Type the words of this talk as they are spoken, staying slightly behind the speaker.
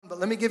but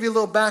let me give you a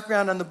little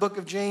background on the book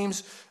of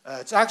James.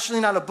 It's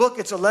actually not a book,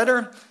 it's a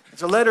letter.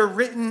 It's a letter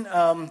written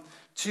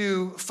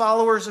to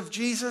followers of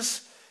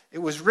Jesus. It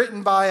was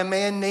written by a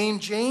man named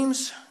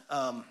James,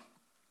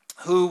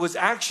 who was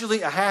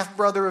actually a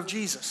half-brother of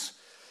Jesus.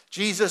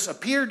 Jesus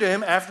appeared to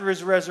him after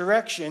his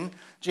resurrection.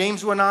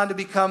 James went on to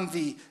become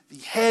the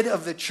head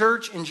of the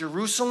church in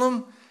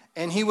Jerusalem,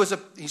 and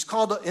he's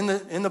called in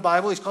the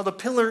Bible, he's called a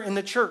pillar in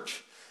the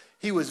church.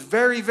 He was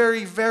very,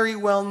 very, very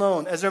well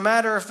known. As a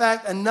matter of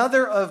fact,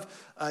 another of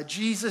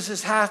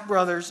Jesus'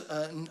 half-brothers,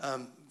 a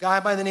guy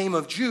by the name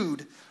of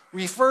Jude,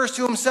 refers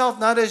to himself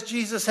not as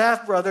Jesus'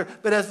 half-brother,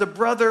 but as the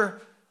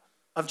brother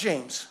of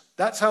James.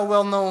 That's how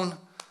well known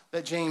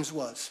that James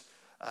was.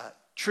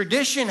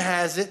 Tradition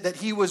has it that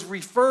he was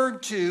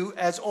referred to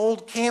as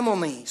old camel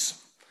knees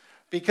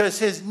because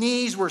his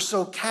knees were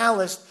so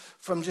calloused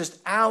from just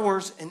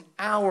hours and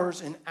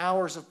hours and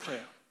hours of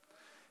prayer.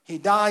 He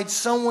died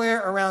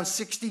somewhere around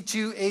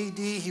 62 AD.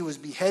 He was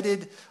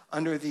beheaded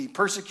under the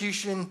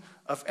persecution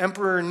of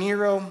Emperor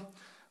Nero.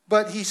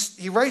 But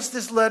he writes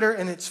this letter,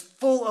 and it's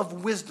full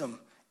of wisdom,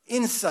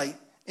 insight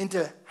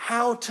into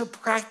how to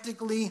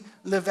practically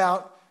live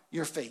out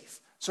your faith.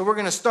 So we're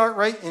going to start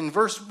right in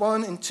verse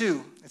 1 and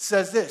 2. It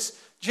says this: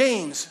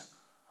 James,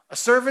 a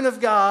servant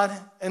of God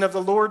and of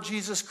the Lord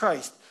Jesus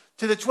Christ,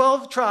 to the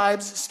 12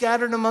 tribes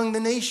scattered among the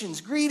nations,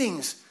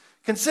 greetings.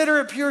 Consider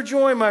it pure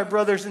joy, my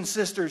brothers and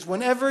sisters,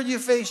 whenever you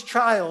face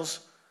trials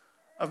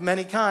of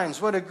many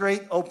kinds. What a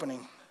great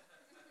opening.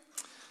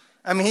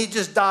 I mean, he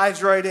just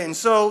dives right in.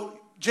 So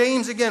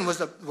James, again, was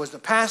the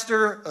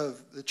pastor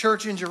of the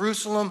church in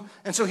Jerusalem.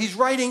 And so he's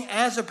writing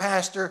as a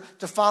pastor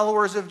to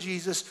followers of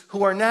Jesus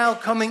who are now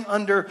coming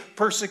under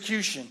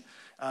persecution.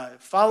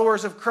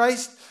 Followers of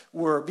Christ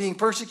were being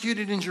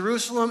persecuted in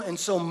Jerusalem, and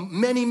so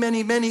many,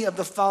 many, many of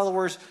the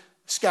followers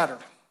scattered.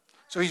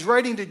 So he's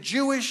writing to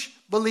Jewish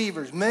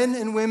believers, men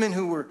and women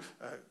who were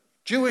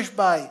Jewish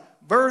by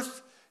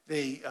birth.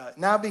 They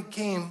now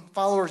became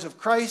followers of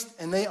Christ,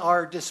 and they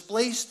are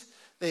displaced.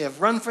 They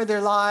have run for their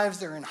lives.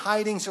 They're in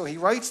hiding. So he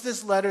writes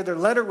this letter. Their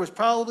letter was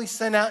probably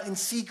sent out in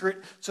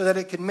secret so that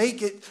it could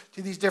make it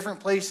to these different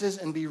places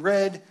and be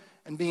read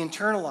and be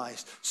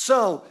internalized.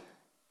 So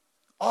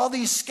all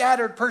these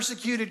scattered,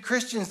 persecuted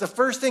Christians, the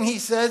first thing he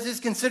says is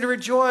consider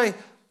it joy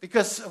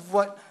because of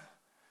what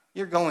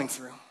you're going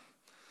through.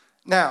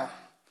 Now,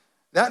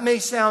 that may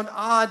sound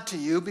odd to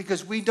you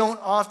because we don't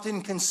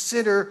often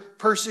consider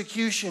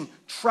persecution,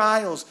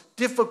 trials,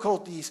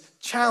 difficulties,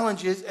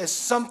 challenges as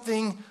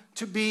something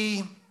to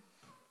be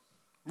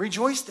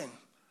rejoiced in,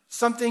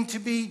 something to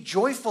be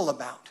joyful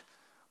about.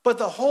 But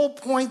the whole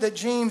point that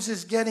James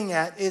is getting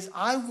at is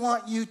I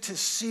want you to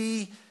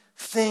see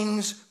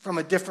things from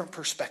a different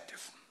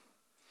perspective.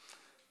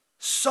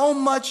 So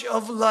much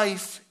of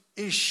life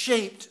is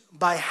shaped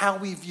by how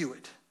we view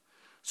it.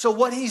 So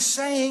what he's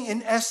saying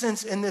in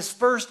essence in this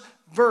first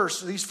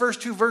verse, these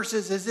first two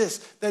verses, is this: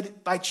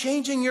 that by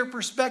changing your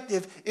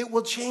perspective, it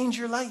will change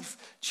your life.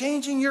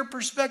 Changing your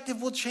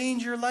perspective will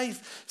change your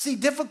life. See,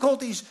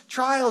 difficulties,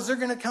 trials, they're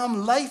going to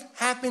come. Life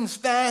happens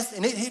fast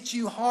and it hits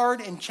you hard,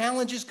 and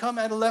challenges come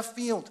out of left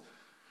field.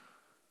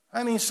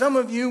 I mean, some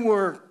of you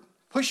were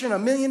pushing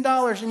 $1 million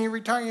in your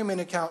retirement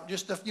account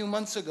just a few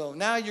months ago.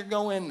 Now you're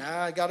going,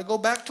 I got to go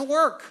back to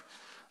work.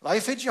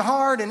 Life hits you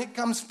hard and it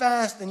comes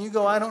fast, and you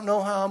go, I don't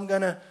know how I'm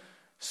going to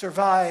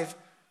survive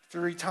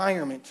through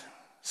retirement.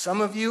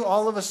 Some of you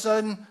all of a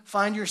sudden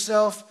find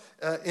yourself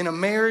in a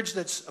marriage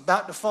that's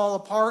about to fall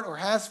apart or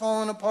has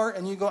fallen apart,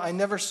 and you go, I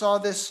never saw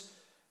this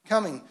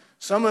coming.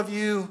 Some of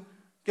you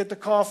get the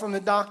call from the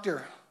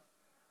doctor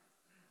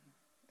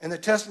and the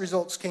test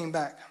results came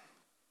back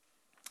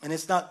and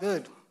it's not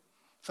good.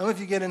 Some of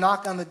you get a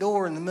knock on the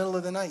door in the middle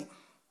of the night,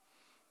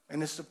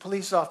 and it's the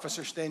police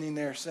officer standing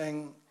there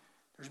saying,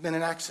 there's been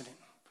an accident.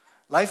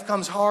 Life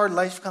comes hard,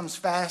 life comes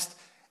fast,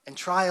 and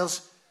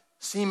trials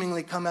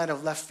seemingly come out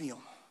of left field.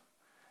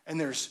 And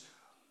there's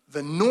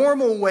the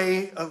normal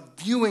way of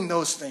viewing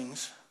those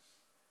things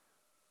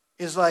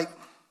is like,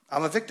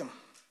 I'm a victim,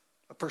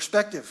 a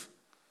perspective,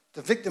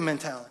 the victim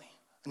mentality.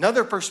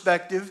 Another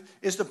perspective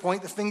is to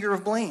point the finger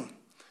of blame.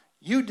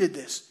 You did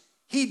this,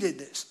 he did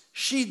this,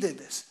 she did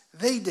this,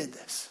 they did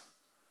this.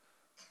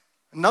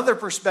 Another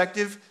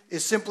perspective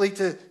is simply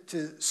to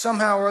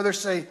somehow or other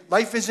say,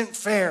 life isn't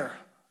fair.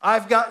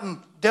 I've gotten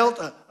dealt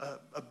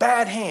a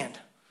bad hand.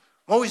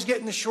 I'm always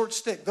getting the short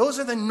stick. Those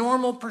are the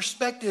normal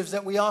perspectives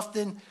that we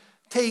often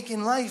take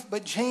in life.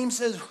 But James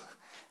says,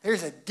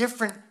 there's a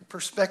different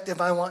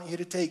perspective I want you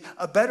to take,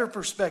 a better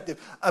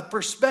perspective, a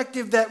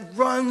perspective that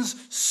runs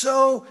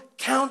so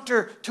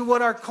counter to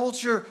what our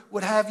culture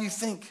would have you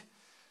think.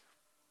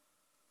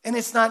 And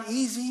it's not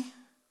easy.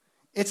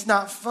 It's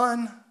not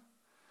fun.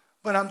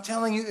 But I'm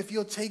telling you, if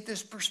you'll take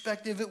this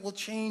perspective, it will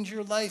change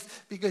your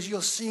life because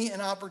you'll see an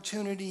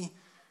opportunity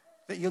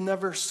that you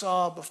never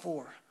saw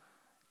before.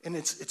 And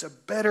it's a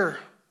better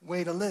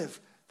way to live,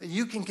 that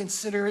you can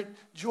consider it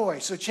joy.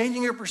 So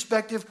changing your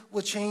perspective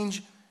will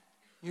change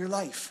your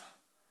life.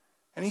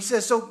 And he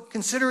says, so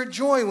consider it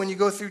joy when you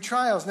go through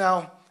trials.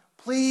 Now,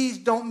 please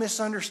don't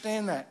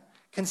misunderstand that.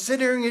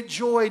 Considering it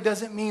joy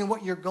doesn't mean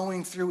what you're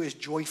going through is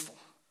joyful.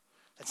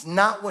 That's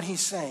not what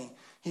he's saying.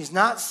 He's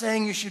not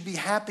saying you should be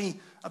happy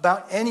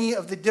about any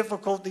of the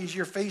difficulties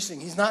you're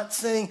facing. He's not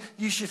saying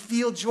you should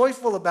feel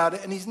joyful about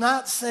it. And he's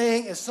not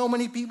saying, as so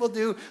many people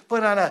do,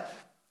 put on a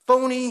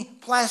phony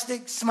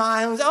plastic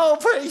smile. Oh,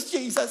 praise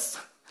Jesus.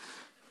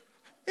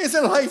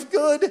 Isn't life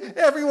good?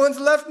 Everyone's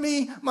left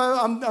me.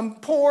 I'm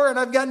poor and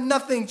I've got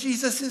nothing.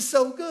 Jesus is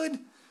so good.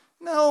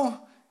 No,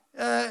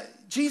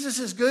 Jesus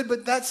is good,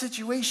 but that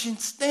situation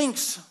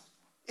stinks.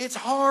 It's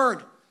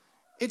hard.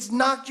 It's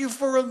knocked you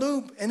for a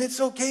loop, and it's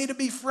okay to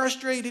be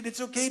frustrated. It's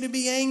okay to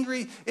be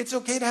angry. It's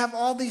okay to have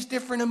all these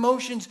different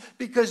emotions,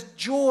 because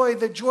joy,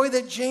 the joy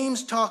that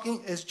James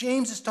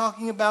is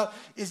talking about,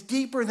 is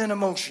deeper than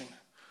emotion.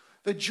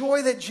 The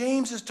joy that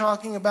James is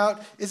talking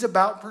about is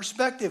about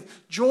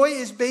perspective. Joy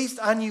is based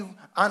on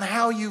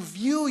how you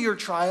view your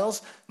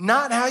trials,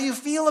 not how you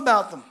feel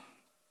about them.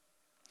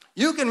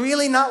 You can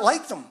really not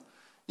like them.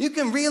 You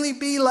can really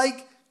be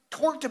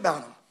torqued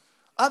about them,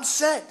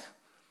 upset.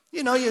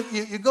 You know,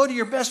 you go to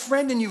your best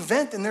friend and you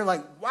vent, and they're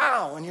like,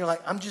 wow. And you're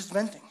like, I'm just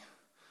venting.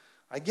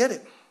 I get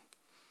it.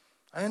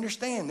 I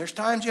understand. There's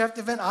times you have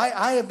to vent.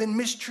 I have been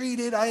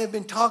mistreated. I have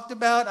been talked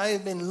about. I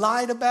have been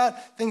lied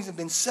about. Things have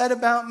been said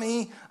about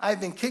me. I've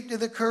been kicked to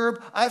the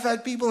curb. I've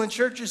had people in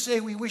churches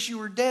say, we wish you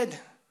were dead.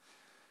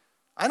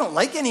 I don't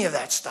like any of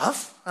that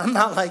stuff. I'm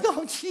not like,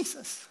 oh,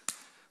 Jesus.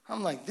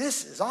 I'm like,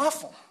 this is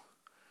awful.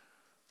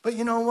 But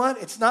you know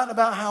what? It's not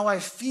about how I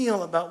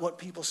feel about what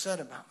people said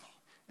about me.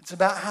 It's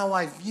about how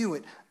I view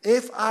it.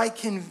 If I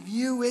can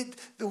view it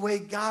the way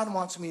God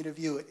wants me to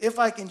view it, if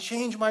I can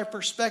change my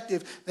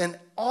perspective, then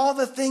all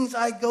the things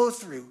I go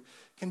through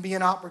can be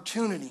an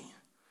opportunity.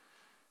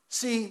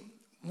 See,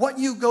 what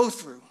you go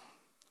through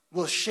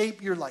will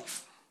shape your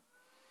life.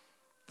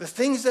 The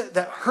things that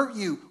hurt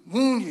you,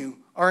 wound you,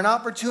 are an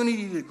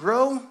opportunity to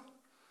grow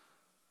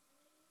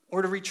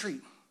or to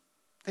retreat.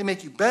 They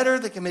make you better.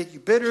 They can make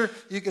you bitter.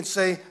 You can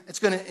say, it's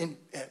going to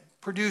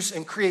produce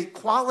and create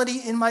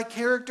quality in my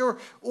character,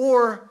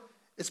 or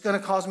it's going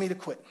to cause me to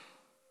quit.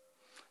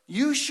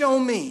 You show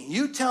me,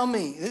 you tell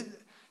me.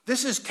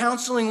 This is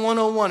counseling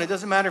 101. It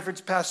doesn't matter if it's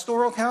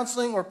pastoral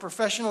counseling or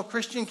professional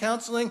Christian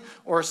counseling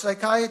or a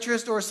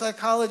psychiatrist or a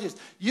psychologist.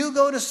 You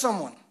go to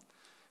someone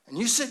and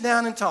you sit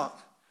down and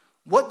talk.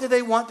 What do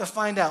they want to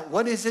find out?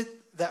 What is it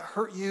that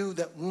hurt you,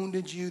 that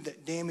wounded you,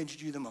 that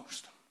damaged you the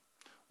most?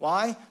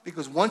 Why?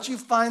 Because once you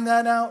find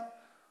that out,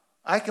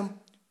 I can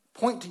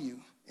point to you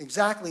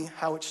exactly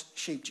how it's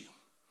shaped you,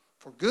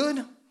 for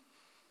good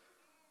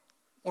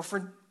or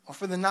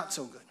for the not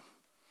so good.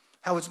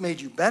 How it's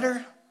made you better,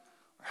 or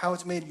how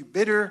it's made you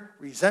bitter,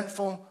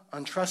 resentful,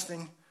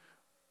 untrusting.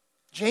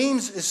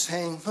 James is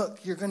saying, look,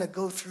 you're going to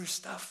go through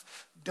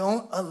stuff.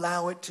 Don't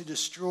allow it to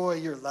destroy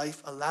your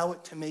life. Allow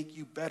it to make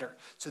you better.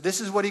 So this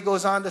is what he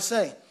goes on to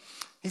say.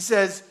 He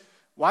says,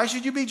 why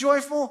should you be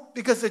joyful?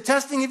 Because the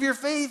testing of your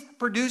faith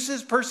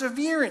produces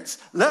perseverance.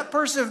 Let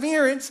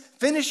perseverance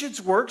finish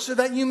its work so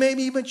that you may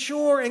be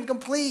mature and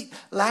complete,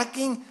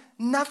 lacking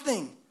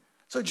nothing.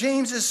 So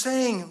James is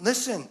saying,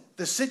 listen,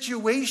 the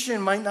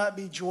situation might not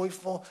be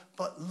joyful,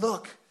 but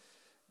look,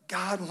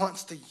 God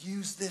wants to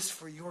use this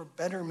for your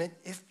betterment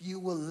if you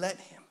will let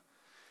him.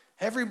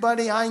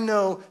 Everybody I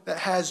know that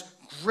has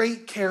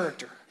great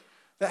character,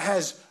 that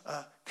has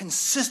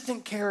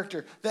consistent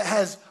character, that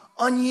has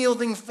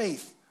unyielding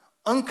faith,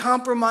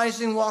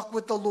 uncompromising walk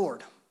with the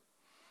Lord.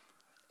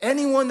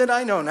 Anyone that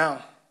I know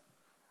now,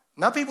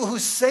 not people who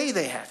say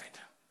they have it.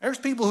 There's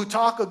people who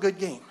talk a good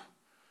game.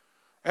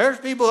 There's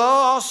people,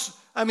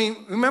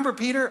 remember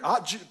Peter?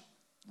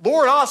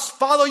 Lord, I'll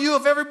follow you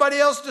if everybody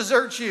else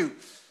deserts you.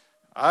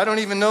 I don't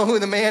even know who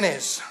the man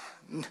is.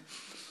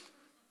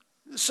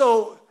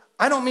 So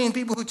I don't mean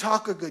people who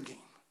talk a good game.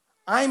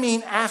 I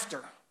mean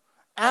after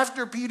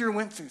Peter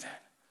went through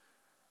that,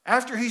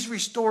 after he's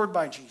restored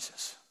by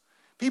Jesus.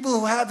 People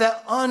who have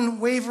that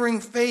unwavering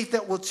faith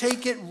that will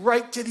take it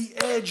right to the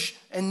edge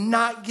and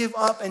not give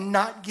up and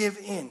not give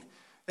in.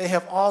 They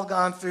have all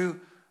gone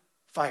through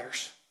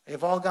fires. They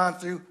have all gone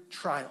through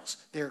trials.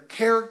 Their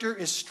character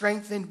is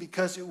strengthened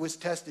because it was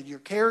tested. Your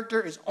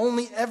character is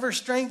only ever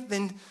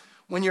strengthened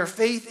when your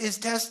faith is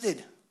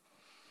tested.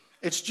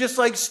 It's just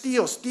like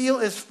steel. Steel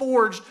is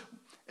forged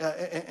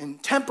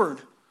and tempered.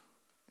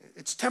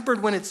 It's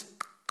tempered when it's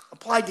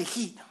applied to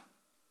heat.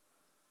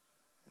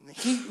 And the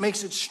heat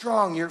makes it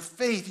strong. Your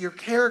faith, your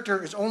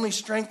character is only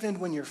strengthened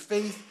when your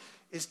faith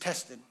is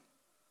tested.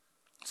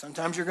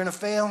 Sometimes you're going to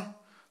fail.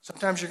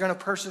 Sometimes you're going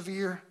to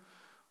persevere.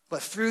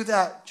 But through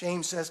that,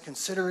 James says,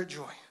 consider it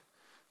joy.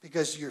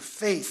 Because your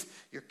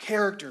faith, your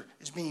character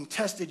is being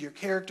tested. Your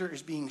character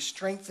is being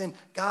strengthened.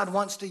 God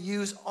wants to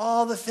use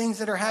all the things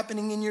that are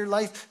happening in your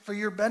life for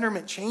your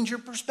betterment. Change your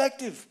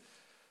perspective.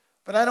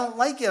 But I don't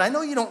like it. I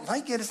know you don't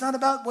like it. It's not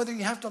about whether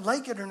you have to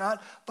like it or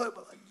not. But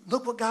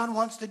look what God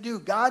wants to do.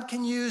 God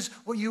can use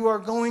what you are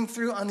going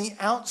through on the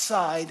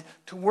outside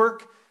to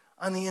work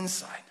on the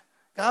inside.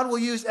 God will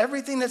use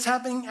everything that's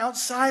happening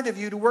outside of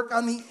you to work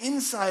on the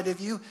inside of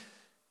you.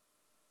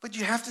 But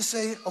you have to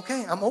say,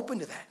 okay, I'm open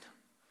to that.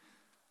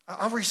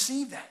 I'll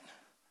receive that.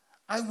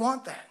 I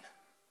want that.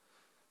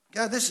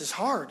 God, this is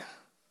hard,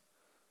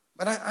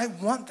 but I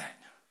want that.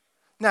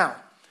 Now,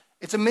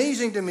 it's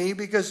amazing to me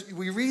because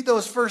we read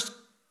those first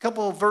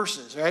couple of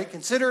verses, right?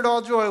 Consider it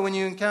all joy when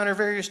you encounter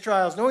various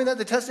trials, knowing that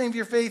the testing of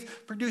your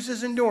faith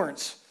produces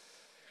endurance.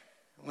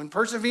 When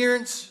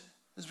perseverance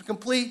is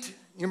complete,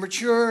 you're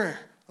mature,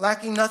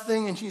 lacking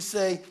nothing, and you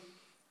say,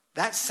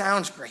 that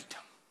sounds great.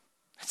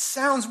 That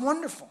sounds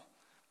wonderful,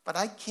 but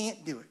I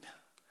can't do it.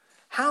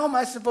 How am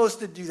I supposed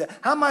to do that?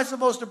 How am I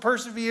supposed to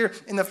persevere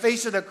in the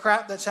face of the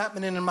crap that's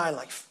happening in my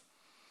life?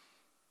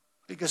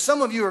 Because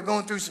some of you are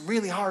going through some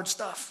really hard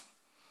stuff.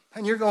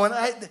 And you're going,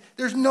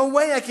 there's no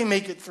way I can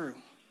make it through.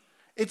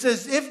 It's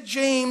as if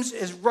James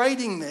is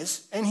writing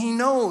this and he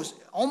knows,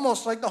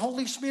 almost like the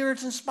Holy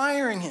Spirit's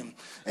inspiring him.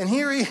 And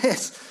here he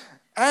is,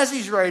 as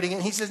he's writing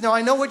it, he says, no,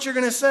 I know what you're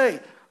going to say.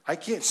 I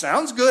can't,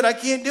 sounds good, I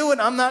can't do it,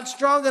 I'm not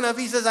strong enough.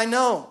 He says, I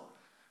know.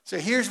 So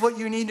here's what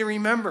you need to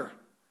remember.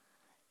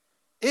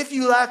 If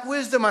you lack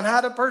wisdom on how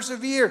to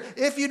persevere,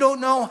 if you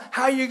don't know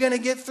how you're going to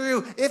get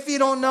through, if you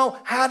don't know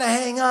how to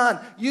hang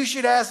on, you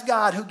should ask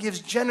God, who gives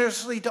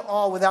generously to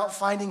all without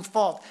finding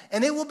fault,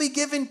 and it will be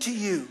given to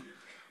you.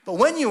 But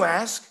when you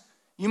ask,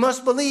 you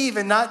must believe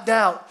and not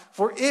doubt.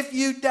 For if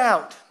you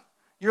doubt,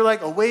 you're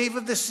like a wave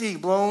of the sea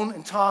blown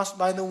and tossed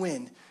by the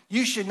wind.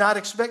 You should not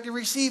expect to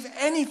receive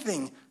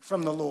anything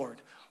from the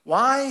Lord.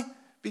 Why?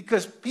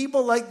 Because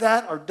people like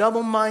that are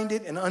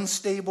double-minded and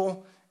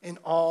unstable in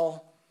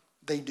all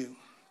they do.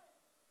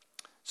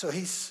 So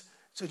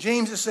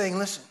James is saying,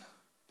 listen,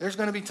 there's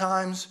going to be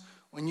times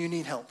when you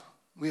need help.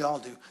 We all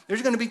do.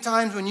 There's going to be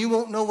times when you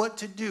won't know what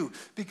to do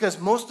because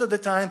most of the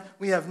time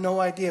we have no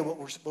idea what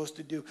we're supposed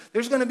to do.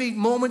 There's going to be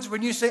moments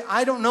when you say,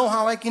 I don't know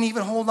how I can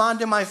even hold on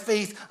to my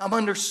faith. I'm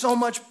under so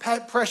much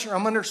pressure.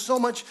 I'm under so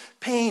much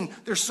pain.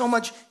 There's so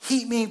much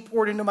heat being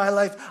poured into my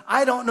life.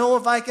 I don't know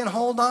if I can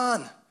hold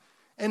on.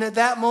 And at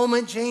that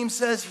moment, James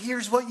says,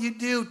 here's what you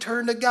do.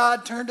 Turn to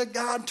God, turn to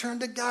God, turn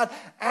to God.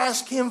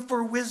 Ask him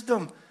for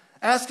wisdom.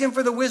 Ask him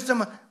for the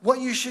wisdom,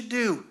 what you should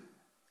do.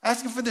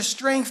 Ask him for the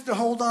strength to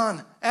hold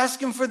on. Ask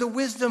him for the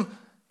wisdom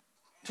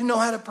to know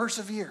how to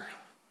persevere.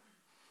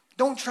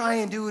 Don't try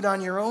and do it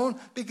on your own,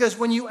 because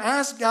when you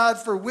ask God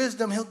for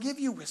wisdom, he'll give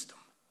you wisdom.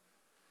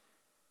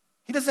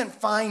 He doesn't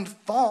find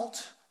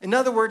fault. In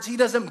other words, he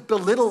doesn't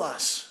belittle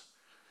us.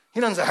 He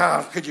doesn't say,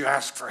 how could you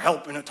ask for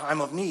help in a time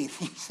of need?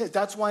 He says,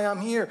 that's why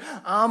I'm here.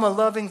 I'm a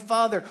loving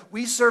Father.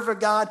 We serve a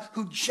God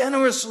who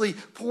generously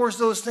pours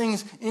those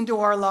things into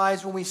our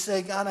lives when we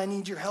say, God, I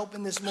need your help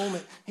in this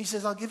moment. He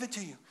says, I'll give it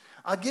to you.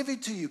 I'll give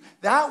it to you.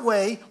 That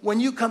way,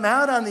 when you come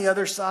out on the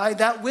other side,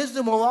 that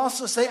wisdom will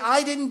also say,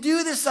 I didn't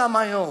do this on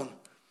my own.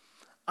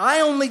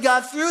 I only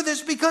got through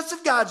this because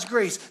of God's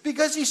grace,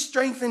 because he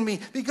strengthened me,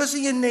 because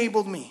he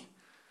enabled me.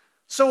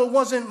 So it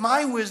wasn't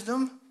my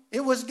wisdom,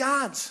 it was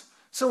God's.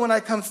 So when I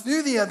come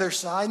through the other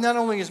side, not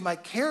only is my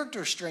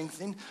character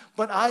strengthened,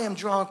 but I am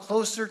drawn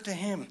closer to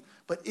him.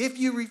 But if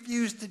you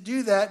refuse to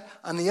do that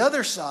on the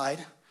other side,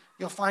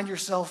 you'll find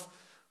yourself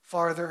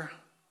farther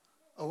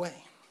away.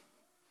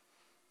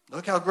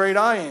 Look how great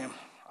I am.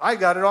 I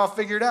got it all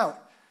figured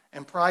out.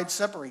 And pride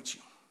separates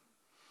you.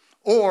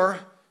 Or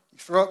you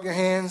throw up your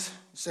hands,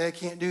 you say, I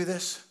can't do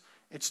this.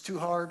 It's too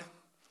hard.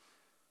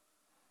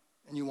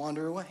 And you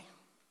wander away.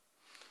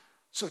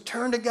 So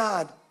turn to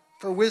God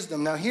for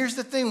wisdom. Now here's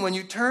the thing. When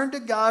you turn to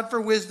God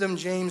for wisdom,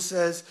 James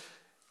says,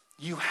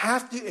 you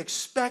have to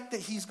expect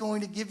that he's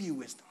going to give you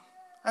wisdom.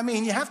 I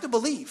mean, you have to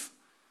believe.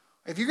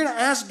 If you're going to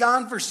ask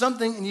God for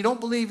something and you don't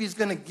believe he's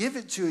going to give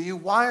it to you,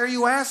 why are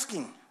you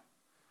asking?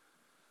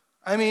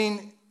 I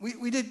mean,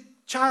 we did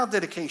child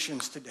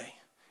dedications today.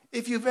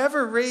 If you've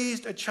ever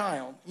raised a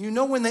child, you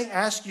know when they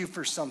ask you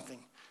for something,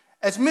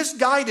 as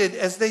misguided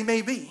as they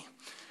may be,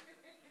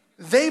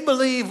 they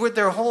believe with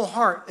their whole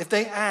heart if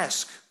they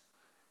ask,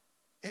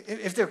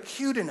 if they're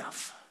cute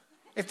enough,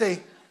 if they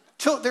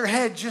tilt their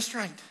head just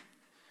right,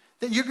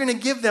 that you're going to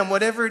give them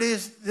whatever it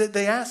is that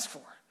they ask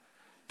for.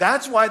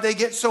 That's why they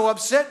get so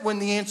upset when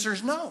the answer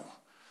is no,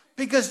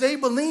 because they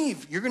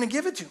believe you're going to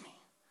give it to me.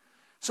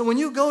 So when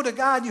you go to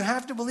God, you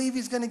have to believe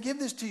he's going to give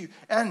this to you.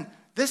 And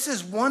this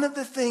is one of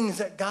the things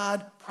that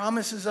God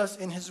promises us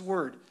in his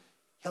word.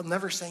 He'll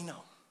never say no.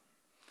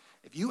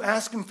 If you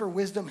ask him for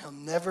wisdom, he'll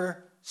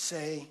never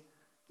say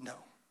no.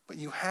 But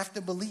you have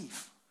to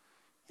believe.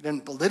 He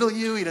doesn't belittle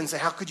you. He doesn't say,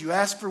 how could you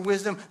ask for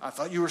wisdom? I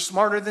thought you were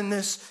smarter than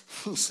this.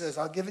 He says,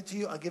 I'll give it to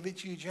you. I'll give it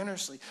to you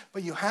generously.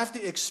 But you have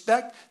to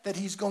expect that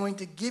he's going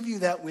to give you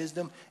that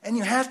wisdom. And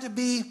you have to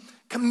be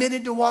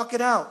committed to walk it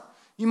out.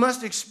 You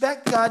must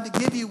expect God to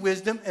give you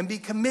wisdom and be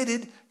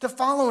committed to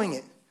following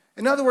it.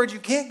 In other words, you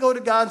can't go to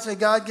God and say,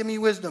 God, give me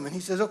wisdom. And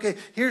he says, okay,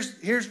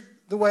 here's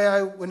the way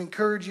I would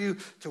encourage you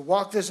to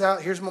walk this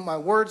out. Here's what my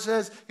word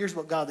says. Here's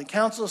what godly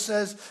counsel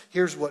says.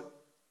 Here's what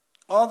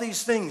all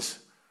these things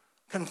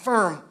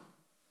confirm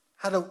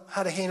how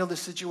to handle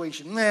this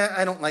situation.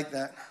 I don't like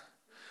that.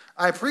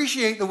 I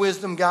appreciate the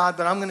wisdom, God,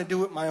 but I'm going to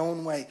do it my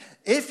own way.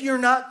 If you're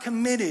not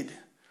committed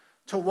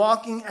to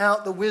walking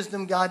out the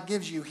wisdom God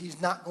gives you,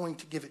 he's not going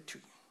to give it to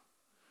you.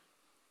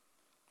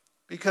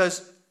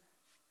 Because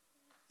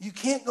you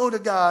can't go to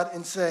God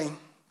and say,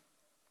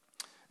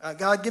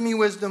 God, give me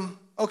wisdom.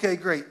 Okay,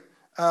 great.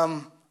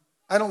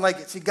 I don't like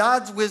it. See,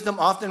 God's wisdom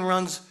often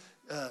runs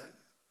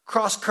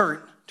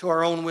cross-current to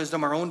our own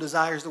wisdom, our own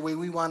desires, the way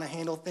we want to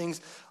handle things,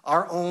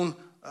 our own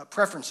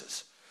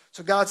preferences.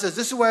 So God says,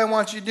 this is the way I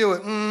want you to do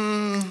it.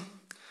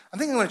 I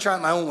think I'm going to try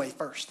it my own way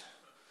first.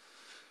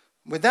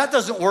 When that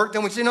doesn't work,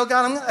 then we say, no,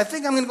 God, I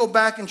think I'm going to go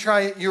back and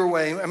try it your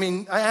way. I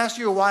mean, I asked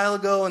you a while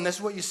ago, and this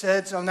is what you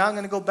said, so now I'm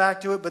going to go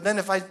back to it. But then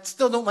if I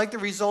still don't like the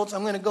results,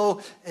 I'm going to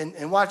go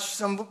and watch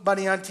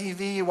somebody on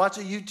TV, watch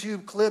a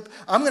YouTube clip.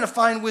 I'm going to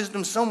find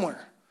wisdom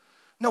somewhere.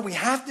 No, we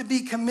have to be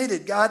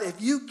committed. God, if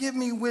you give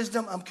me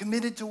wisdom, I'm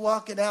committed to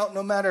walk it out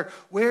no matter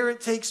where it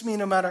takes me,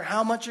 no matter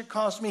how much it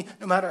costs me,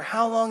 no matter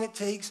how long it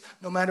takes,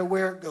 no matter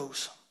where it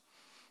goes.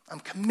 I'm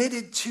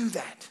committed to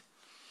that.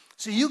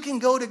 So you can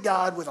go to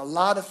God with a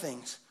lot of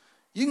things.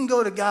 You can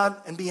go to God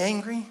and be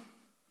angry.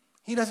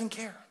 He doesn't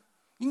care.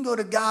 You can go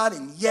to God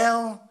and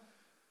yell.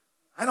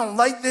 I don't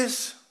like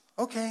this.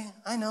 Okay,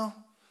 I know.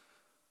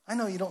 I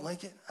know you don't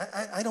like it.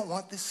 I don't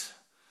want this.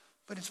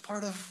 But it's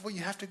part of what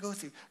you have to go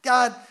through.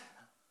 God,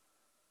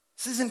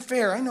 this isn't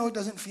fair. I know it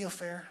doesn't feel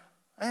fair.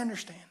 I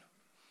understand.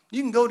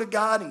 You can go to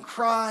God and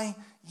cry,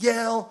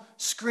 yell,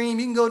 scream.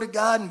 You can go to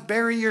God and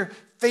bury your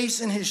face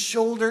in his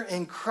shoulder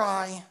and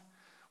cry.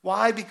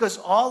 Why? Because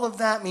all of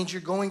that means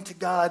you're going to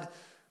God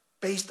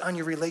based on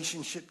your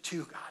relationship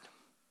to God.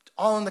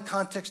 All in the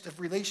context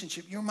of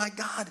relationship. You're my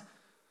God.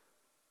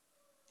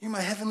 You're my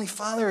heavenly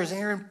Father, as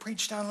Aaron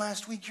preached on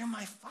last week. You're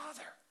my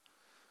Father.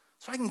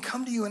 So I can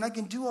come to you and I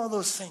can do all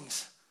those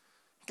things.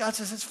 God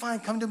says, it's fine.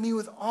 Come to me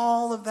with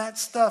all of that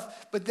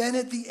stuff. But then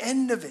at the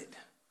end of it,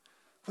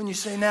 when you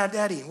say, now,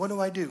 Daddy, what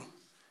do I do?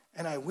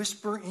 And I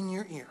whisper in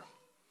your ear,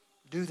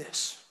 do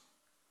this.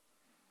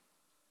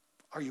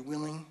 Are you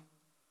willing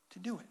to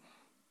do it?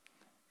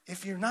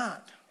 If you're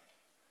not,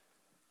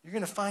 you're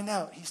going to find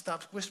out he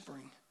stops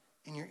whispering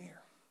in your ear.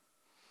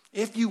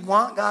 If you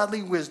want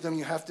godly wisdom,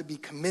 you have to be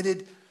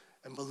committed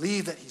and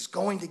believe that he's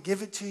going to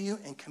give it to you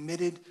and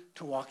committed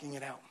to walking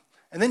it out.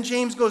 And then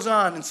James goes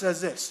on and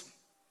says this.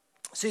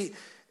 See,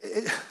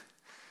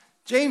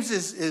 James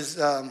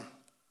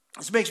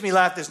this makes me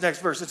laugh, this next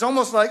verse. It's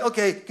almost like,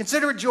 okay,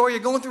 consider it joy. You're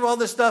going through all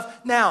this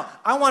stuff. Now,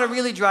 I want to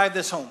really drive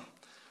this home.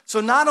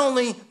 So not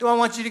only do I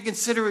want you to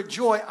consider it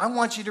joy, I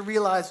want you to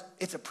realize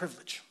it's a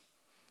privilege.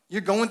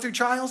 You're going through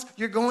trials.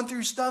 You're going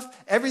through stuff.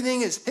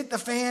 Everything is hit the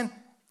fan.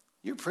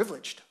 You're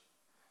privileged.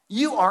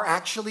 You are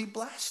actually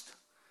blessed.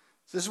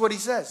 This is what he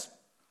says.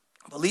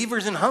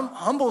 Believers in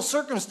humble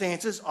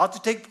circumstances ought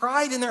to take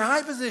pride in their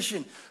high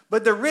position,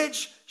 but the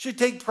rich should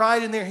take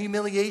pride in their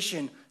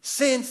humiliation,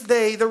 since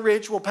they, the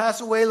rich, will pass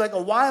away like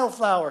a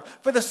wildflower.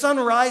 For the sun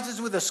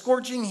rises with a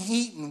scorching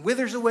heat and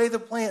withers away the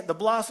plant. The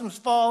blossoms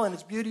fall and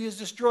its beauty is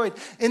destroyed.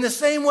 In the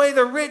same way,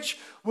 the rich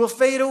will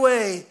fade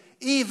away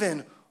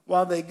even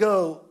while they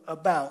go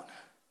about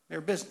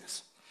their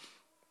business.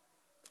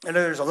 And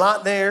there's a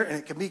lot there, and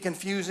it can be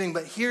confusing,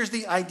 but here's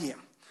the idea.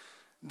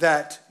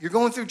 That you're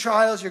going through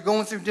trials, you're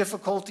going through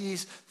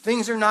difficulties,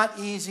 things are not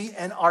easy,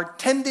 and our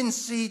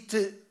tendency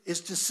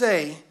is to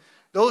say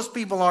those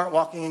people aren't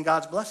walking in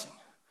God's blessing.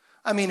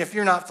 I mean, if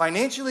you're not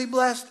financially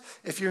blessed,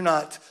 if you're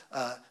not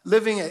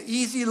living an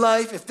easy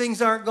life, if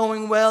things aren't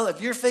going well,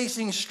 if you're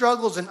facing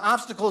struggles and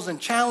obstacles and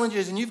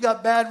challenges, and you've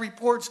got bad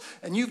reports,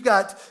 and you've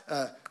got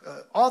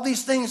all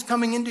these things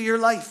coming into your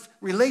life,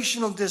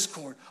 relational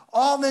discord,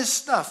 all this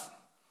stuff,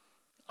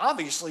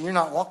 obviously you're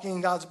not walking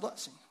in God's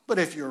blessing. But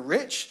if you're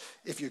rich,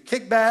 if you're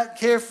kicked back,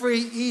 carefree,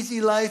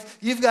 easy life,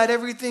 you've got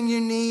everything you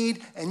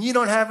need, and you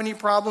don't have any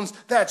problems,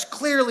 that's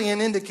clearly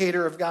an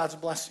indicator of God's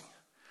blessing.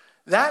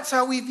 That's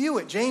how we view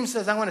it. James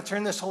says, I want to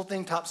turn this whole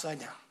thing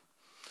topside down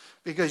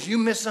because you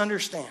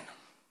misunderstand.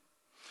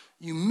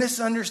 You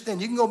misunderstand.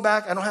 You can go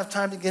back. I don't have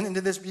time to get into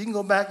this, but you can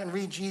go back and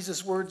read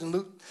Jesus' words in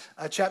Luke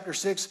chapter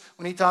 6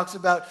 when he talks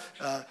about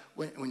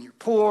when you're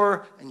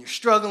poor and you're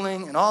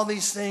struggling and all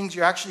these things,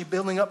 you're actually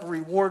building up a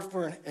reward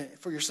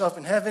for yourself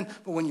in heaven.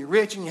 But when you're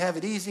rich and you have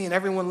it easy and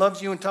everyone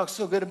loves you and talks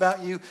so good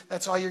about you,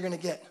 that's all you're going to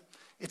get.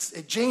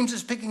 James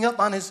is picking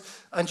up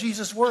on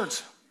Jesus'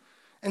 words.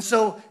 And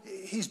so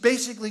he's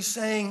basically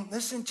saying,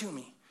 listen to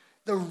me.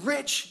 The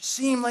rich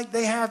seem like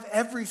they have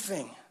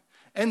everything.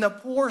 And the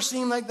poor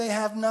seem like they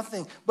have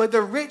nothing. But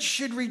the rich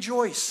should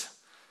rejoice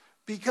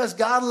because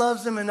God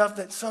loves them enough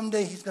that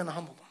someday he's going to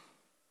humble them.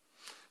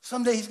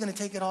 Someday he's going to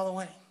take it all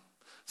away.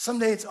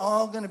 Someday it's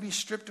all going to be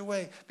stripped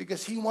away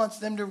because he wants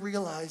them to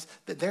realize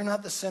that they're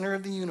not the center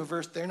of the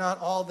universe. They're not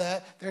all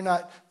that. They're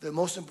not the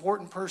most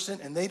important person.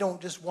 And they don't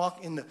just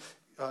walk in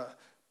the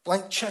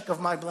blank check of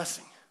my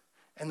blessing.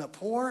 And the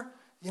poor,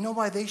 you know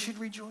why they should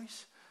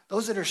rejoice?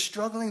 Those that are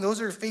struggling, those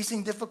that are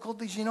facing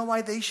difficulties, you know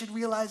why they should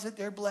realize that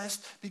they're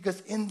blessed? Because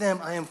in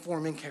them I am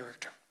forming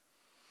character.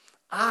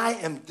 I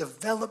am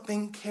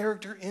developing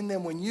character in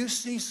them. When you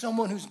see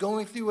someone who's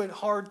going through a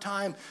hard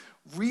time,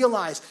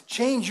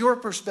 change your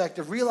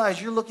perspective.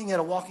 Realize you're looking at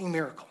a walking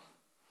miracle.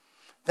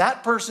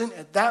 That person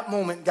at that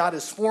moment, God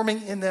is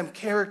forming in them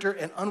character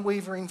and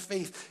unwavering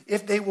faith.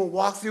 If they will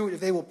walk through it, if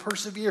they will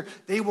persevere,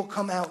 they will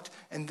come out,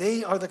 and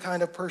they are the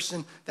kind of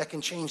person that can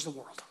change the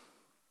world.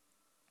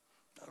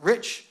 The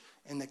rich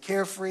and the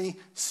carefree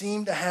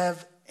seem to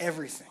have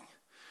everything.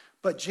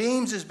 But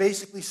James is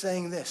basically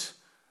saying this,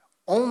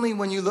 only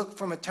when you look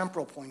from a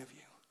temporal point of view.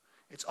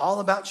 It's all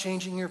about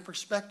changing your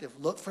perspective.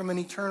 Look from an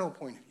eternal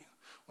point of view.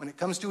 When it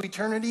comes to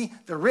eternity,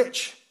 the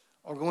rich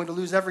are going to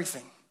lose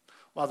everything,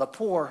 while the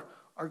poor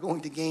are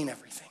going to gain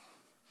everything.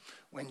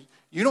 When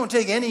you don't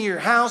take any of your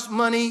house,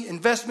 money,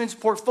 investments,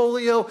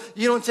 portfolio,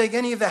 you don't take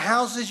any of the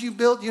houses you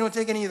built, you don't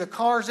take any of the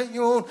cars that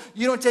you own,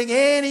 you don't take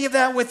any of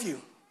that with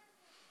you.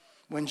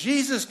 When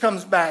Jesus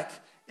comes back,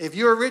 if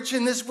you're rich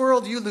in this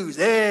world, you lose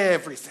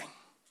everything.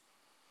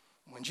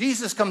 When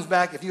Jesus comes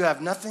back, if you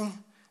have nothing,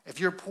 if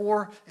you're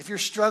poor, if you're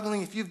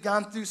struggling, if you've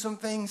gone through some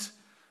things,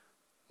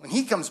 when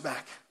he comes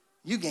back,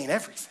 you gain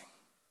everything.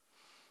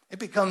 It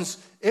becomes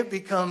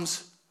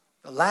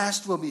the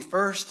last will be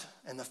first,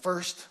 and the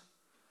first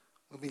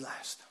will be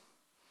last.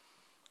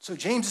 So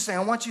James is saying,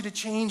 I want you to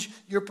change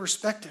your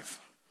perspective.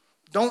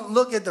 Don't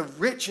look at the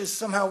rich as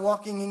somehow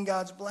walking in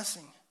God's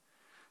blessing.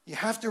 You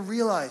have to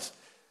realize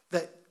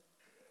that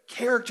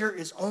character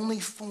is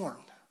only formed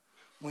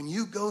when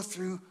you go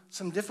through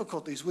some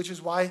difficulties, which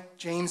is why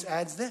James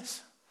adds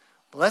this.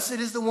 Blessed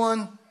is the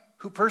one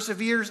who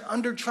perseveres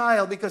under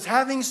trial, because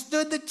having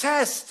stood the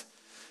test,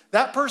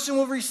 that person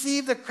will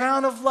receive the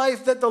crown of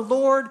life that the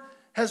Lord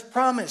has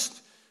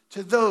promised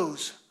to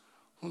those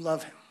who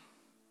love him.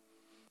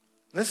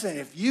 Listen,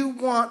 if you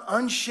want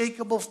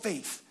unshakable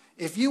faith,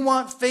 if you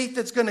want faith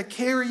that's going to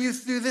carry you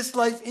through this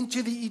life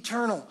into the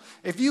eternal,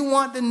 if you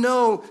want to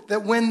know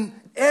that when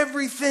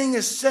everything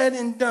is said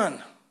and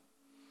done,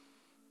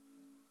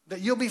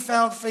 that you'll be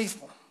found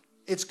faithful,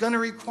 it's going to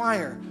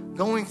require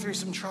going through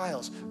some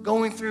trials,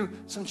 going through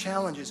some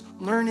challenges,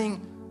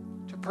 learning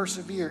to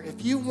persevere.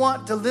 If you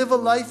want to live a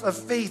life of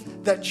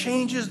faith that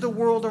changes the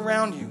world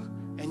around you,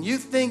 and you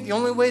think the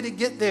only way to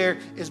get there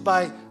is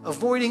by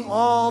avoiding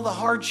all the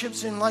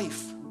hardships in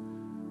life,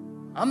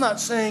 I'm not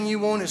saying you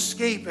won't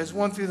escape as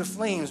one through the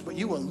flames, but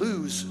you will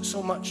lose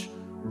so much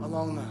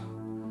along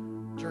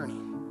the journey.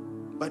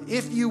 But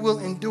if you will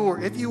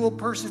endure, if you will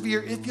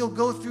persevere, if you'll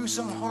go through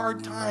some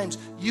hard times,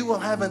 you will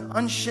have an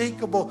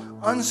unshakable,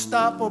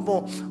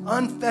 unstoppable,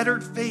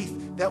 unfettered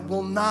faith that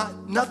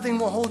nothing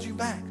will hold you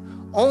back.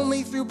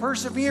 Only through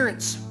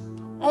perseverance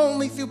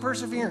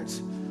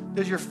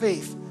does your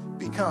faith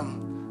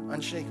become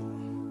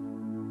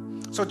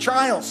unshakable. So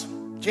trials.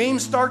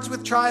 James starts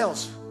with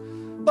trials.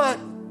 But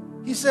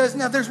he says,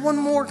 now there's one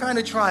more kind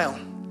of trial.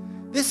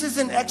 This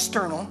isn't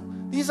external.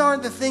 These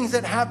aren't the things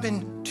that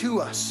happen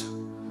to us.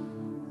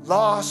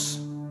 Loss,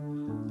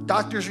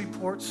 doctor's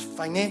reports,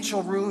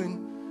 financial ruin,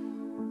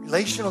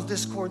 relational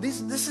discord. This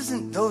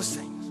isn't those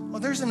things. Well,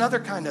 there's another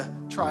kind of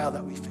trial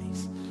that we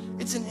face.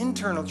 It's an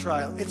internal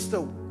trial. It's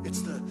the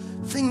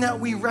thing that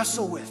we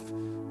wrestle with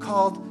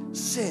called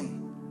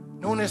sin,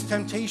 known as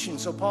temptation.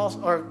 So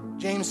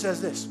James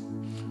says this.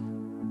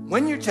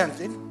 When you're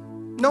tempted,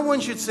 no one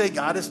should say,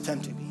 God has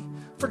tempted me.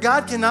 For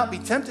God cannot be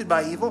tempted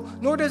by evil,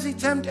 nor does he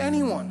tempt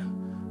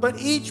anyone. But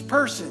each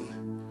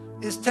person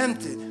is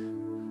tempted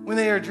when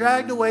they are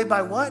dragged away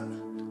by what?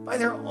 By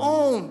their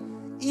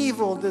own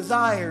evil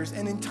desires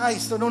and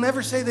enticed. So don't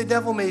ever say the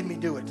devil made me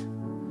do it.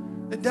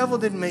 The devil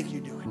didn't make you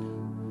do it.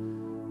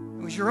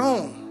 It was your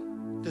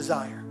own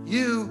desire.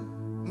 You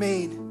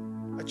made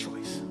a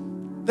choice.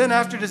 Then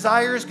after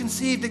desire is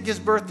conceived, it gives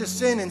birth to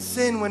sin. And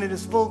sin, when it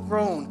is full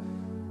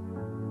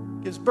grown,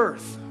 gives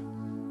birth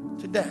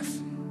to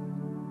death.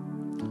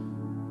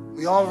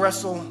 We all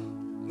wrestle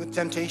with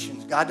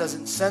temptations. God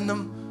doesn't send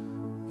them.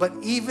 But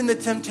even the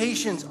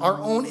temptations, our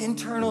own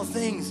internal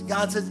things,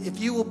 God says, if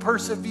you will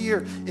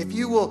persevere, if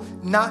you will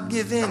not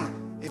give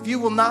in, if you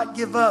will not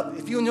give up,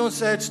 if you don't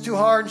say it's too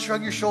hard and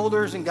shrug your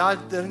shoulders and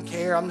God doesn't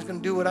care, I'm just going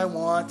to do what I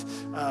want,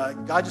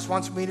 God just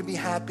wants me to be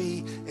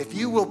happy. If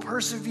you will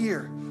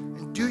persevere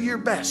and do your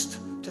best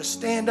to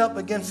stand up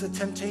against the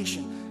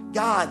temptation,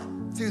 God,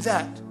 through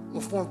that, will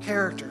form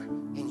character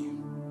in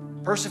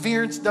you.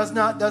 Perseverance does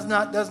not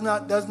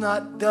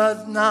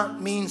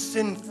mean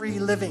sin-free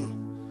living.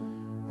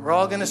 We're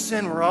all going to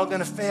sin. We're all going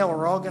to fail.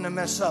 We're all going to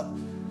mess up.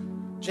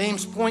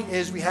 James' point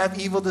is we have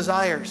evil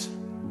desires.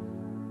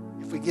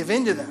 If we give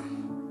in to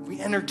them, if we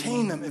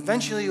entertain them,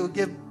 eventually it will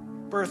give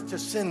birth to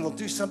sin. We'll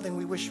do something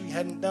we wish we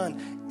hadn't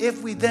done.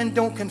 If we then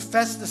don't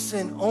confess the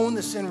sin, own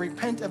the sin,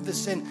 repent of the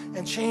sin,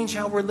 and change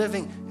how we're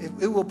living,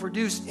 it will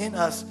produce in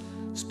us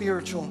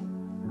spiritual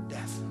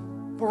death.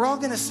 But we're all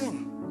going to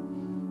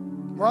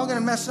sin. We're all going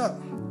to mess up.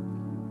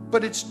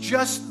 But it's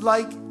just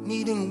like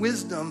needing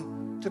wisdom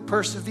to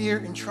persevere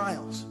in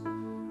trials.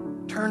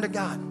 Turn to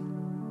God.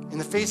 In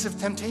the face of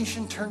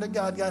temptation, turn to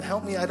God. God,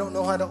 help me. I don't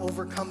know how to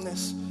overcome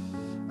this.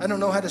 I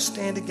don't know how to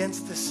stand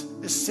against this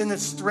sin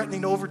that's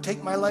threatening to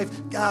overtake my life.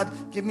 God,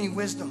 give me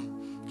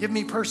wisdom. Give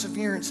me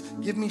perseverance.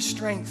 Give me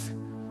strength.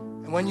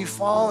 And when you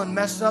fall and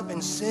mess up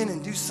and sin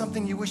and do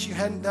something you wish you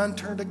hadn't done,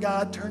 turn to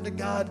God, turn to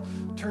God,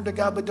 turn to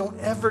God. But don't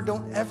ever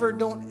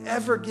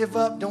give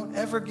up. Don't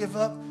ever give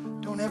up.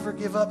 Don't ever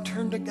give up.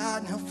 Turn to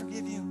God and he'll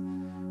forgive you.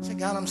 Say,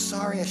 God, I'm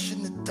sorry. I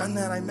shouldn't have done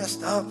that. I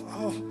messed up.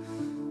 Oh,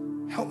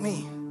 help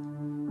me.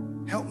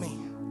 Help me.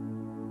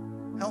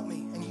 Help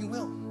me. And he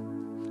will.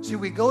 See,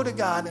 we go to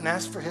God and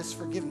ask for his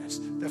forgiveness.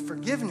 The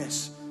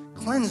forgiveness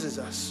cleanses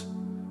us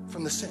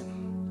from the sin.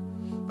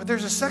 But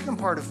there's a second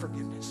part of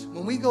forgiveness.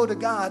 When we go to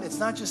God, it's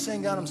not just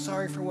saying, God, I'm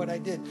sorry for what I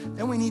did.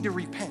 Then we need to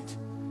repent.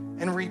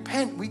 And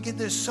repent, we get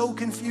this so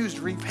confused.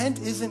 Repent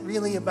isn't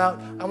really about,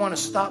 I want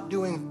to stop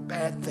doing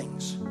bad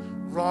things,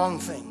 wrong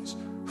things,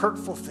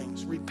 hurtful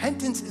things.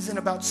 Repentance isn't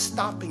about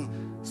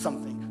stopping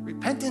something.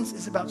 Repentance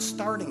is about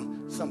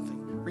starting something.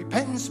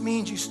 Repentance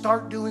means you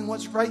start doing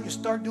what's right. You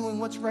start doing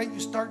what's right. You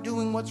start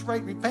doing what's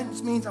right.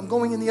 Repentance means I'm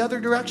going in the other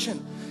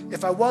direction.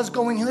 If I was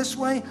going this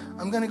way,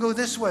 I'm going to go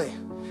this way.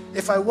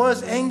 If I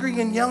was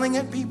angry and yelling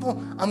at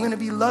people, I'm going to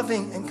be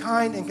loving and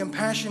kind and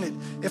compassionate.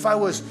 If I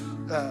was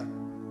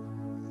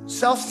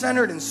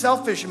self-centered and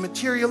selfish and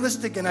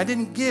materialistic and I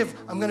didn't give,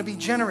 I'm going to be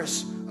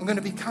generous. I'm going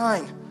to be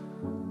kind.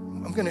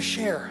 I'm going to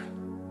share.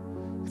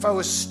 If I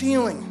was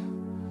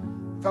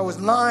stealing, if I was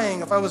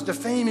lying, if I was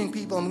defaming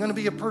people, I'm going to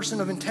be a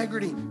person of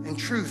integrity and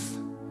truth,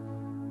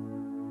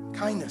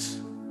 kindness.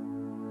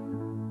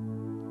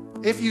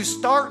 If you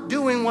start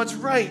doing what's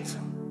right,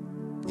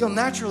 you'll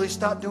naturally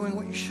stop doing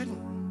what you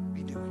shouldn't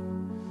be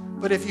doing.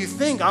 But if you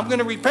think, I'm going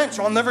to repent,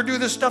 so I'll never do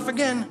this stuff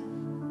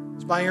again,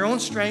 it's by your own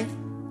strength,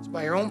 it's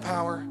by your own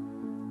power,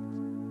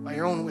 by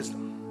your own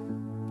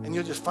wisdom. And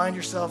you'll just find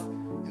yourself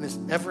in this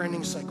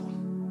never-ending cycle.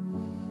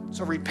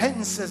 So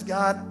repentance says,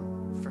 God,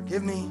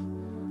 forgive me.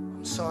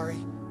 I'm sorry.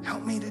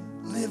 Help me to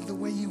live the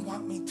way you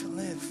want me to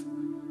live.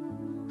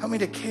 Help me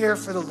to care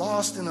for the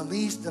lost and the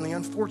least and the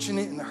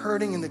unfortunate and the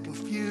hurting and the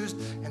confused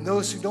and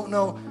those who don't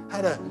know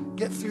how to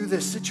get through the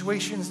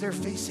situations they're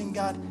facing.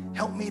 God,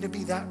 help me to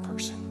be that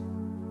person.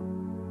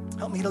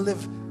 Help me to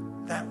live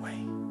that way.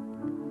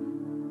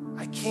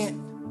 I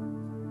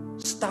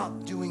can't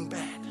stop doing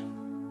bad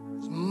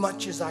as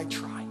much as I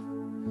try.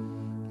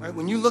 All right,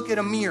 when you look at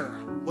a mirror,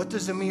 what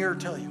does a mirror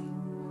tell you?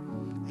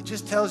 It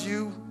just tells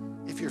you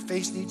if your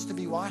face needs to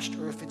be washed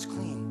or if it's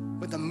clean.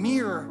 But the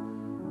mirror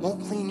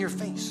won't clean your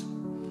face.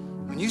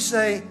 When you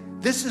say,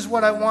 this is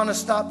what I want to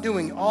stop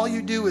doing, all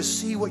you do is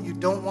see what you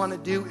don't want to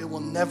do. It will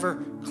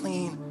never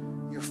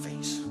clean your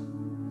face.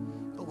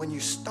 But when you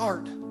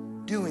start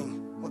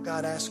doing what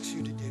God asks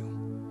you to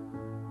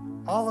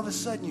do, all of a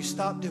sudden you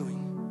stop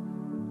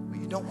doing what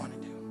you don't want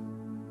to do.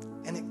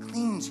 And it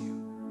cleans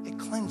you. It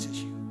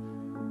cleanses you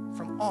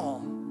from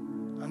all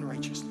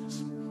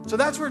unrighteousness. So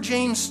that's where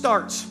James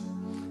starts.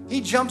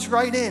 He jumps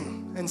right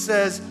in and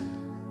says,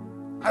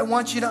 I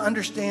want you to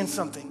understand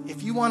something.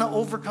 If you want to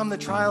overcome the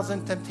trials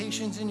and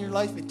temptations in your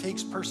life, it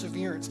takes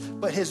perseverance.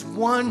 But his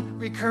one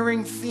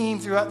recurring theme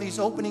throughout these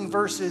opening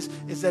verses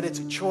is that it's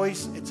a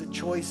choice, it's a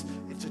choice,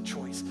 it's a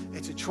choice.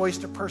 It's a choice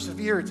to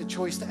persevere. It's a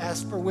choice to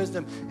ask for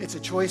wisdom. It's a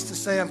choice to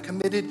say, I'm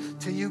committed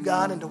to you,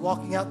 God, and to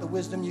walking out the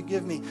wisdom you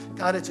give me.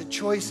 God, it's a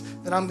choice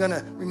that I'm going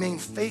to remain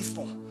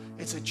faithful.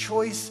 It's a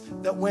choice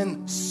that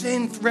when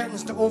sin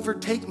threatens to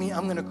overtake me,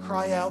 I'm going to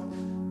cry out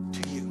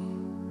to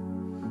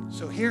you.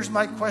 So here's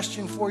my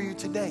question for you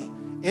today.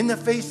 In the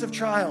face of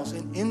trials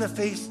and in the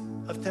face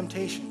of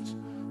temptations,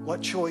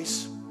 what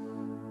choice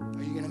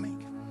are you going to make?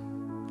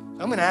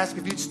 I'm going to ask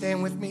if you'd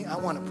stand with me. I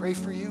want to pray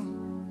for you.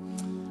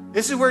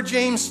 This is where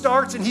James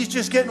starts, and he's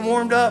just getting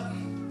warmed up.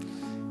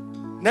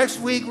 Next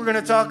week, we're going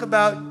to talk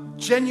about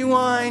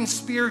genuine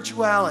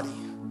spirituality,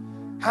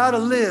 how to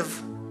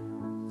live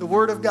the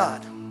Word of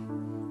God,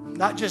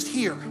 not just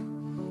hear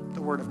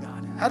the Word of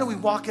God. How do we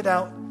walk it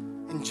out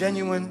in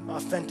genuine,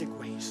 authentic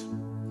ways?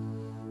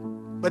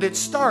 But it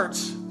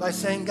starts by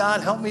saying, God,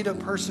 help me to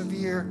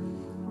persevere.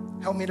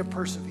 Help me to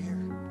persevere.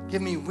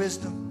 Give me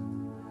wisdom.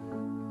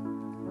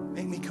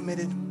 Make me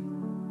committed.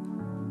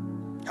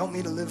 Help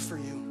me to live for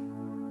you,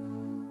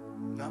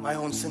 not my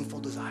own sinful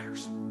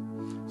desires.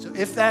 So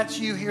if that's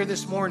you here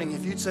this morning,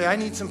 if you'd say, I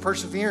need some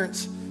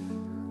perseverance,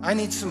 I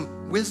need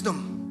some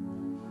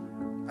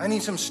wisdom, I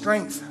need some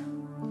strength.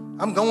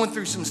 I'm going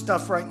through some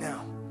stuff right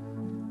now.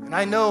 And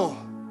I know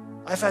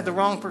I've had the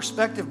wrong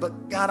perspective,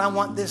 but God, I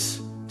want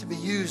this to be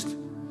used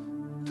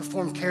to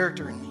form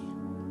character in me.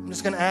 I'm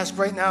just going to ask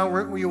right now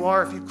where you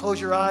are, if you close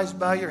your eyes,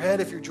 bow your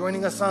head, if you're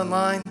joining us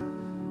online,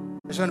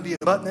 there's going to be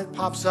a button that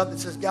pops up that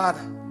says, God,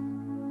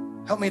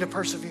 help me to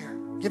persevere.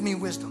 Give me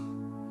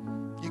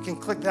wisdom. You can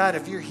click that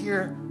if you're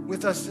here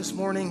with us this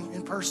morning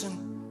in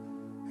person,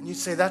 and you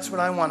say, that's what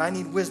I want. I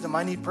need wisdom.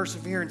 I need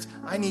perseverance.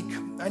 I need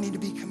to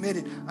be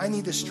committed. I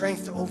need the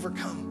strength to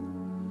overcome.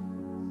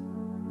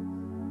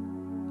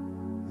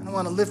 I don't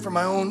want to live for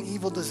my own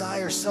evil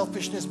desires,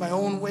 selfishness, my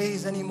own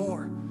ways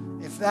anymore.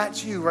 If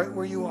that's you right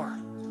where you are,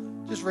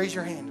 just raise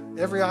your hand.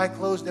 Every eye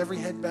closed, every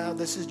head bowed.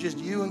 This is just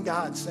you and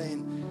God saying,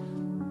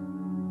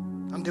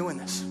 I'm doing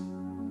this.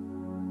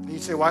 And you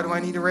say, why do I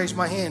need to raise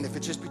my hand? If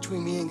it's just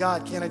between me and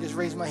God, can't I just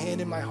raise my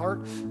hand in my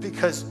heart?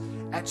 Because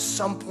at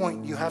some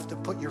point you have to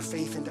put your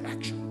faith into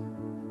action.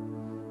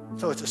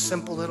 So it's a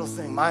simple little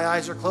thing. My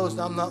eyes are closed.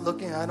 I'm not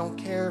looking. I don't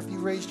care if you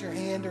raised your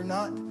hand or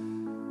not.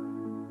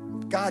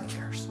 God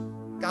cares.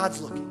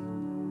 God's looking.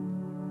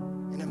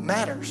 And it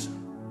matters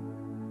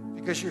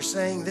because you're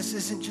saying this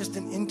isn't just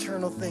an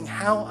internal thing.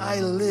 How I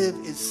live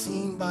is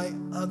seen by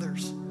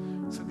others.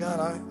 So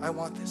God, I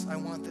want this. I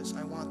want this.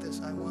 I want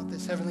this. I want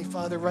this. Heavenly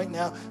Father, right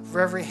now,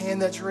 for every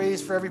hand that's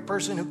raised, for every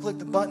person who clicked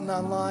the button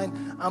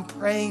online, I'm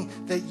praying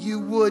that you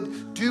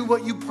would do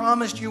what you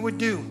promised you would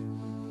do.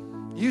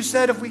 You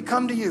said if we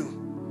come to you,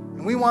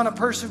 and we want to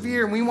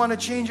persevere, and we want to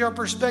change our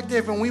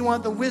perspective, and we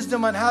want the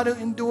wisdom on how to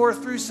endure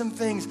through some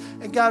things.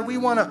 And God, we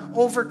want to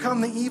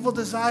overcome the evil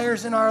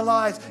desires in our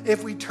lives.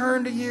 If we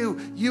turn to you,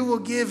 you will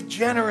give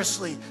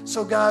generously.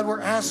 So God,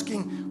 we're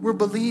asking, we're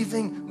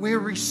believing, we're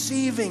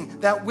receiving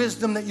that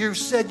wisdom that you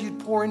said you'd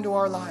pour into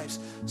our lives.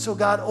 So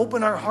God,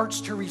 open our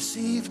hearts to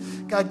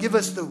receive. God, give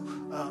us the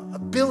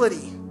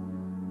ability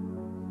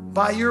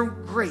by your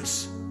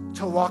grace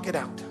to walk it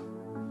out.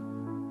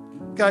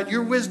 God,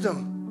 your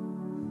wisdom,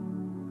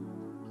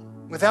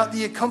 without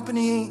the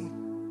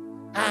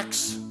accompanying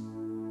acts,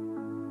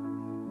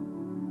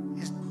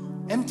 is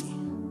empty.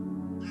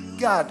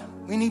 God,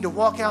 we need to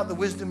walk out the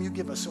wisdom you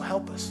give us, so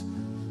help us.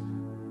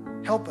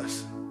 Help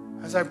us.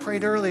 As I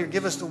prayed earlier,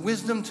 give us the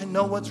wisdom to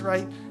know what's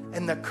right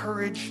and the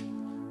courage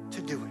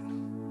to do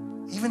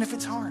it, even if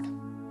it's hard.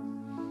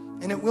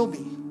 And it will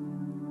be.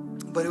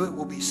 But it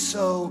will be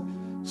so,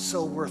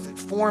 so worth it.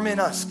 Form in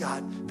us,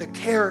 God, the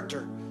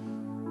character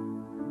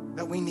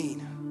that we need.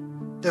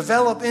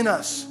 Develop in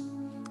us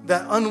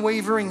that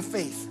unwavering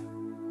faith,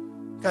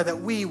 God,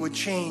 that we would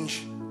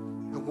change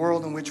the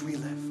world in which we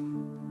live.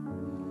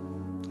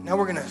 Now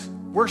we're going to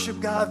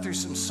worship God through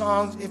some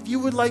songs. If you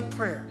would like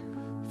prayer,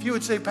 if you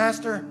would say,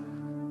 Pastor,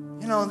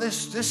 you know,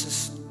 this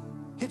has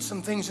hit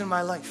some things in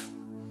my life.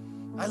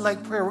 I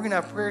like prayer. We're going to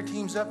have prayer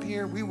teams up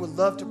here. We would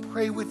love to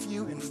pray with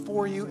you and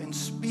for you and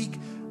speak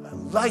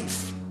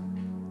life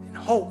and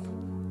hope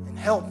and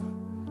help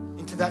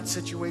into that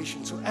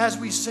situation. So as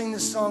we sing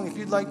this song, if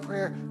you'd like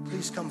prayer,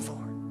 please come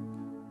forward.